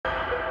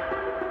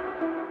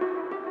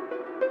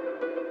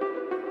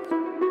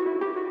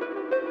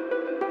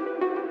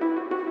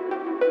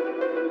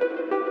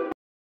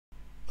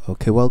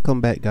Okay, welcome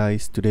back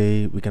guys.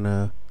 Today we're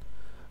gonna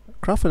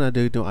craft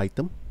another new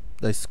item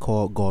that's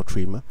called Gore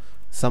trimmer.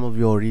 Some of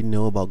you already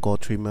know about Gore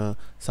trimmer.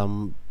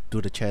 Some do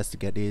the chest to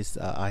get this.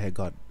 I had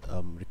got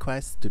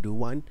requests to do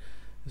one.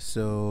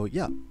 So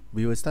yeah,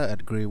 we will start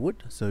at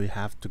Greywood. So you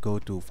have to go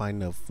to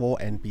find a 4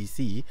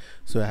 NPC.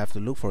 So I have to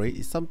look for it.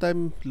 It's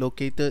sometimes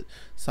located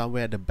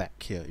somewhere at the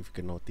back here. If you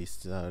can notice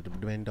the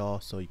main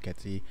door, so you can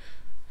see.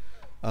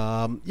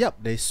 Yep,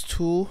 there's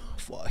two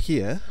for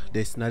here.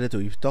 There's another two.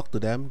 If you talk to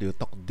them, they'll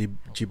talk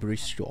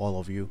gibberish to all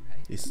of you.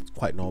 It's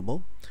quite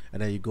normal.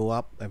 And then you go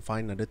up and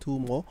find another two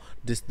more.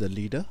 This is the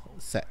leader,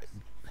 set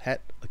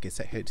head. Okay,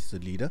 set head is the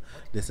leader.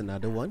 There's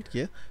another one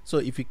here. So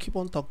if you keep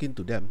on talking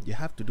to them, you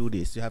have to do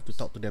this. You have to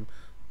talk to them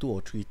 2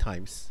 or 3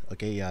 times.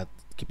 Okay, yeah,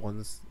 keep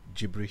on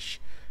gibberish.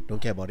 Don't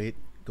care about it.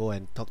 Go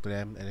and talk to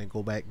them, and then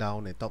go back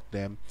down and talk to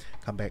them,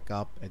 come back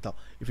up and talk.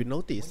 If you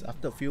notice,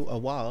 after a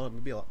while,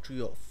 maybe about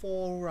 3 or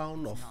 4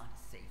 rounds of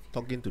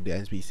talking to the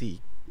NPC,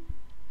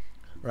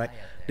 right,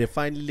 they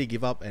finally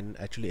give up and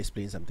actually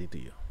explain something to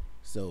you.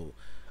 So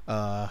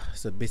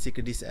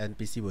basically this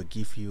NPC will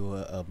give you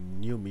a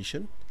new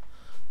mission,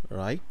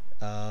 right?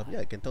 Yeah,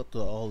 I can talk to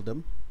all of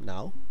them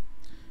now,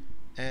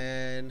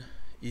 and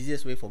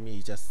easiest way for me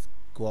is just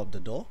go out the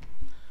door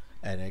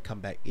and then come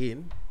back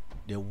in.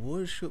 The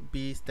word should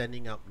be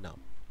standing up now.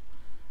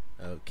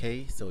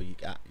 Okay, so you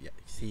got, yeah,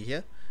 see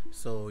here.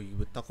 So you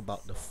will talk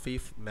about the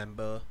 5th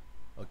member.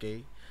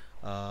 Okay,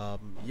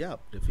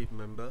 yeah, the 5th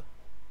member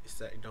is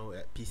right now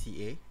at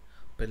PCA,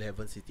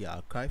 Heaven City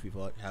Archive. If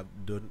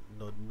you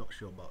not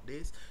sure about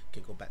this, you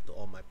can go back to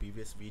all my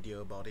previous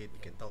video about it. You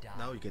can talk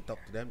now. You can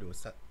talk to them. They will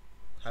start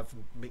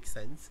make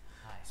sense.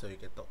 So you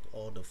can talk to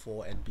all the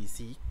 4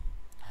 NPC.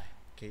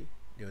 Okay,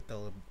 they will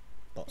tell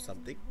about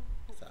something.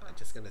 So I'm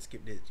just gonna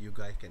skip this. You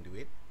guys can do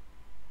it.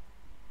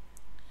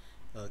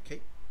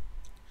 Okay.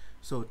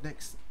 So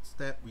next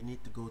step, we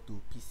need to go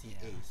to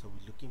PCA. So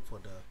we're looking for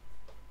the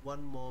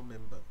one more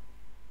member.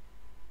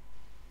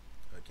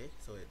 Okay.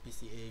 So at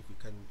PCA, you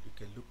can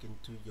look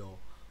into your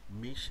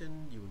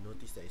mission. You will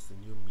notice there is a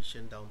new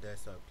mission down there.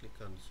 So I'll click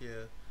on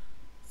here.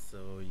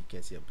 So you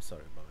can see. I'm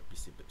sorry about my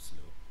PC a bit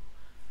slow.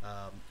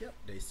 Yep,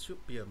 there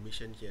should be a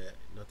mission here.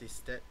 Notice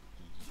that.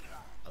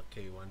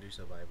 Okay, Wandering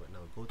Survivor.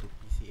 Now go to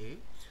PCA.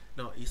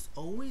 Now it's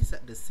always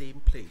at the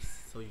same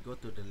place. So you go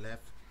to the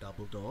left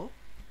double door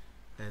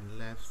and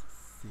left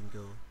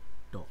single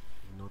door.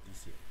 You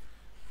notice here,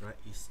 right?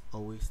 It's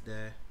always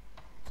there.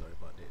 Sorry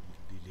about that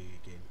delay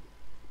again.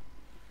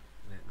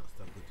 Net not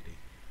start good today.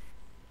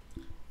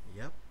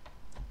 Yep.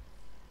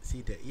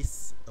 See, there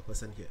is a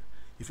person here.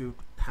 If you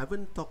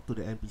haven't talked to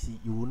the NPC,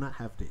 you will not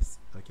have this.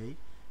 Okay.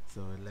 So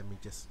let me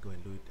just go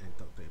and do it and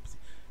talk to the NPC.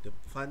 The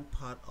fun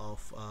part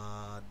of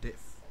Dead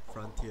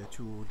Frontier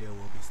 2, there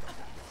will be stuff.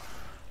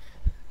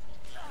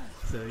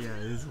 So yeah,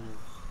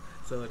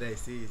 so there you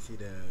see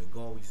the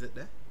Gore wizard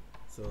there.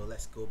 So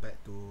let's go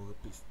back to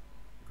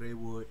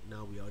Greywood.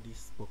 Now we already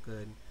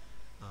spoken.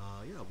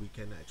 Yeah, we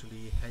can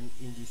actually hand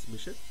in this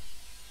mission.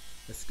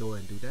 Let's go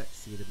and do that.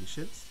 See the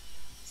missions.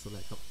 So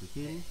let's talk to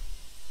him.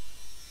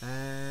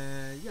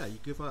 And yeah, you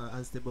give her an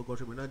unstable Gore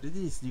trimmer. Now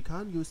this, you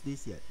can't use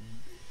this yet.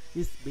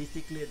 It's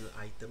basically an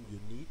item you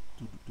need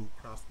to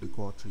craft the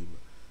Gore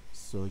trimmer.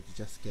 So you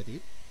just get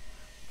it.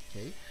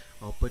 Okay,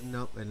 open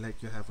up and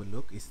let you have a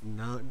look. It's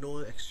no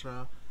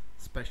extra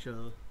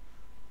special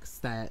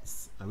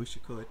stats. I wish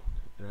you could,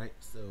 right?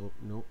 So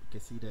no, you can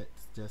see that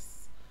it's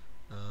just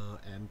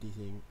empty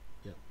thing.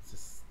 Yeah,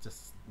 it's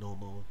just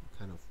normal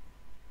kind of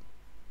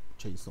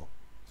chainsaw.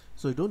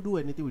 So you don't do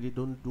anything with it.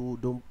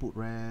 Don't put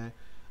rare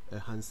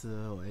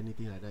enhancer or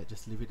anything like that.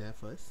 Just leave it there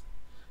first.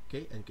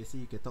 Okay, and you can see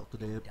you can talk to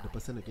the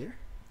person again.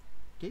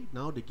 Okay,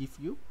 now they give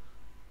you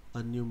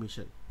a new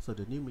mission. So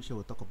the new mission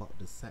will talk about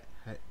the set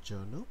head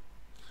journal.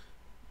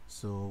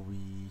 So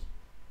we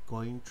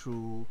going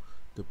through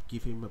to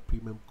give him a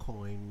premium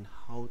coin.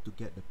 How to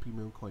get the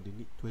premium coin? They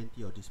need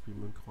 20 of these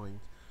premium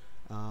coins.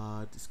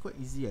 It's quite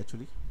easy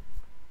actually,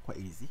 quite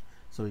easy.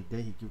 So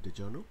then he give the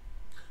journal.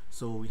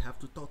 So we have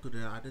to talk to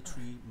the other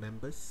 3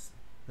 members.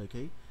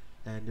 Okay,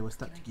 and they will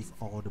start to give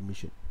all the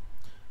mission.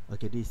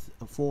 Okay, this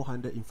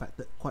 400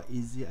 infected, quite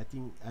easy. I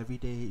think every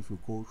day if you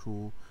go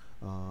through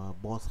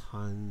boss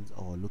hunts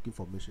or looking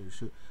for mission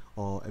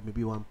or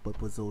maybe one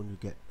purple zone, you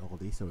get all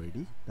this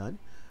already done.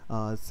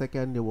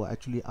 Second, they will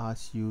actually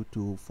ask you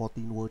to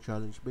 14 world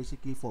challenge.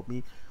 Basically for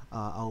me,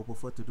 I would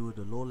prefer to do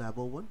the low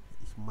level one.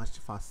 It's much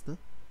faster.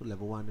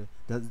 Level 1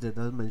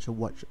 doesn't mention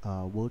what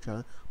world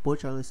challenge. World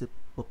challenge is a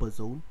purple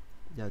zone.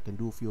 Yeah, I can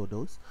do a few of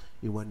those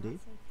in one day,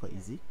 quite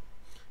easy.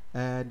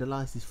 And the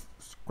last is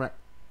scrap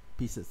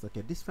pieces.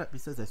 Okay, these scrap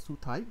pieces, there's 2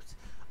 types.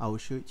 I will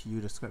show it to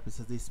you. The scrap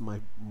pieces, this is my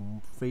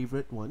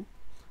favorite one.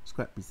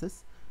 Scrap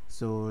pieces.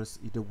 So it's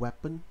either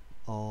weapon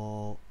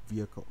or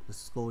vehicle.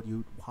 This is called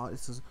you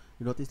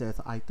notice there's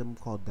an item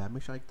called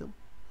damage item,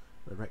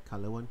 the red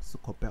color one. So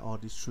compare all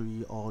these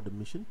 3, all the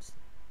missions.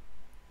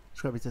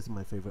 Scrap pieces is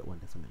my favorite one,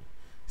 definitely.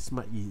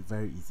 Smart,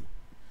 very easy.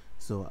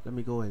 So let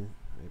me go and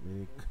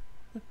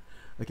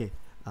okay.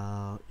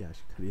 Yeah, I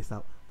should cut this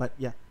out. But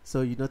yeah,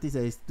 so you notice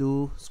there is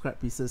two scrap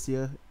pieces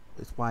here.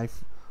 It's five.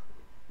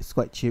 It's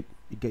quite cheap.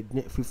 You get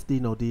net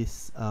 15 of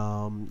this.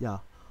 Yeah,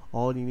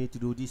 all you need to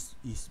do, this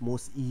is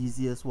most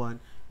easiest one.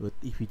 But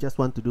if you just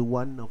want to do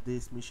one of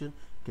this mission,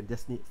 you can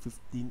just need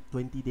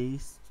 20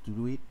 days to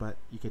do it, but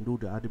you can do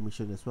the other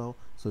mission as well,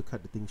 so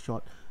cut the thing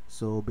short.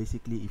 So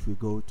basically, if you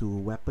go to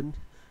weapon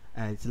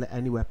and select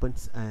any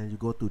weapons and you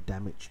go to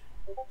damage,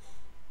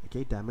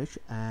 okay, damage,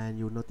 and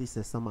you'll notice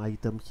there's some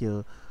item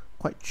here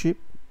quite cheap.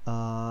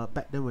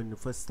 Back then when you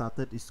first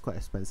started, it's quite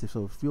expensive,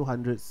 so a few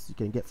hundreds you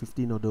can get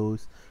 15 of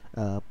those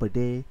per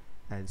day,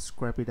 and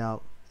scrap it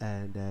out.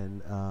 And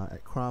then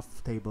at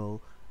craft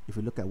table, if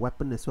you look at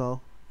weapon as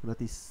well, you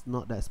notice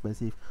not that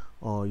expensive.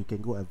 Or you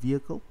can go at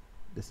vehicle.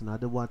 There's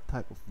another one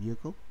type of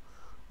vehicle.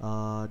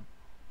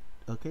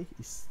 Okay,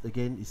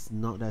 it's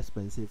not that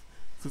expensive.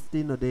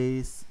 15 a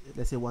days,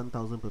 let's say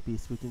 1,000 per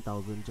piece,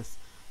 15,000. Just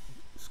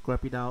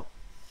scrap it out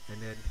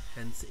and then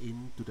hands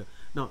in to the.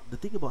 Now the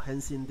thing about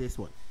hands in this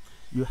one,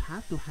 you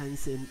have to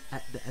hands in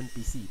at the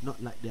NPC,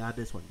 not like the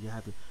others one. You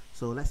have to.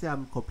 So let's say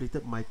I'm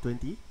completed my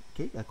 20.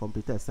 Okay, I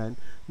completed a sign.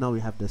 Now we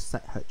have the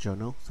side heart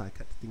journal, so I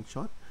cut the thing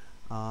short.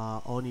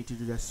 All I need to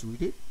do is just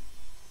read it.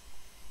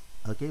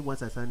 Okay,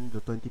 once I sign the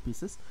 20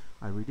 pieces,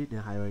 I read it, then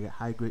I get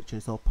high grade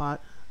chainsaw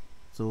part,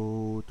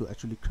 so to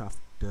actually craft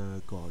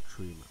the Gore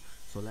trimmer.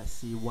 So let's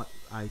see what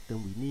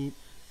item we need.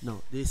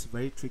 Now this is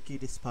very tricky,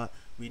 this part.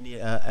 We need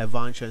a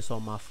advanced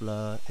chainsaw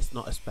muffler. It's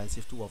not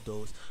expensive, two of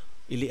those.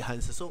 Elite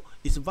Hunter, so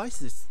it's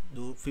advised is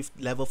do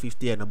level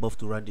 50 and above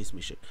to run this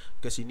mission,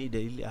 because you need the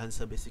Elite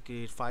Hunter,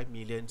 basically 5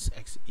 million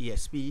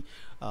EXP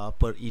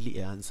per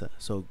Elite Hunter.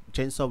 So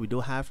chainsaw, we do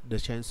have the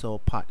chainsaw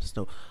part,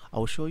 so I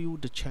will show you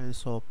the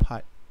chainsaw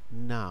part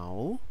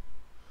now.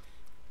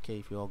 Okay,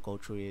 if you all go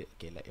through it,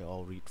 okay, let you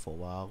all read for a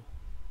while.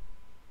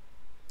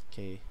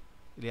 Okay,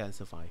 Elite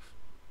Hunter 5.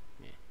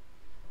 Yeah.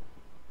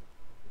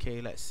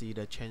 Okay, let's see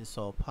the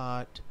chainsaw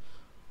part.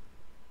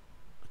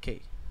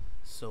 Okay,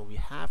 so we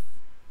have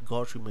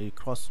Gore trimmer. It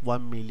costs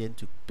 1 million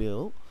to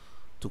build,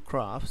 to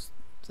craft.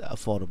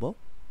 Affordable.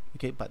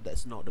 Okay, but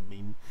that's not the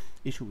main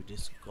issue with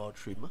this Gore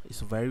trimmer. It's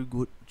a very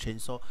good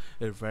chainsaw.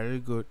 It's very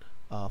good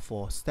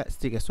for stat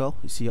stick as well.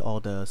 You see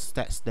all the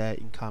stats there,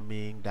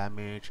 incoming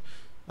damage.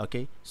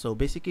 Okay, so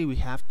basically we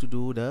have to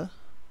do the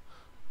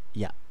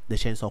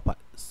chainsaw part.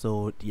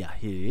 So yeah,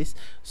 here it is.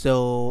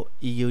 So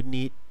you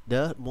need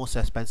the most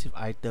expensive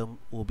item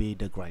will be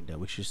the grinder,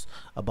 which is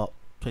about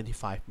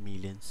 25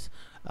 millions.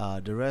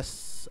 The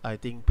rest, I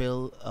think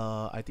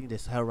I think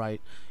this hair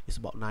right is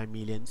about 9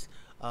 millions.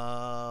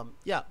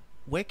 Yeah,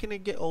 where can I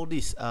get all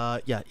this?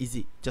 Yeah,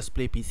 easy, just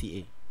play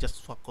PCA,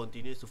 just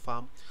continue to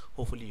farm.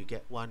 Hopefully you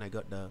get one. I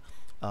got the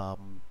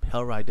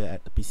Hell Rider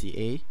at the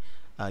PCA,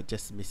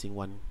 just missing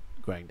one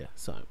grinder,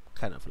 so I'm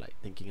kind of like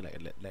thinking like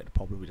let the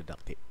problem with the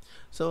duct tape.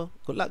 So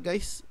good luck,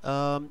 guys.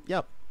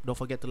 Yeah, don't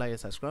forget to like and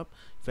subscribe.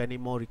 If any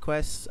more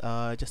requests,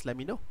 just let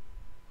me know.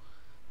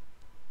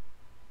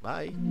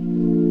 Bye.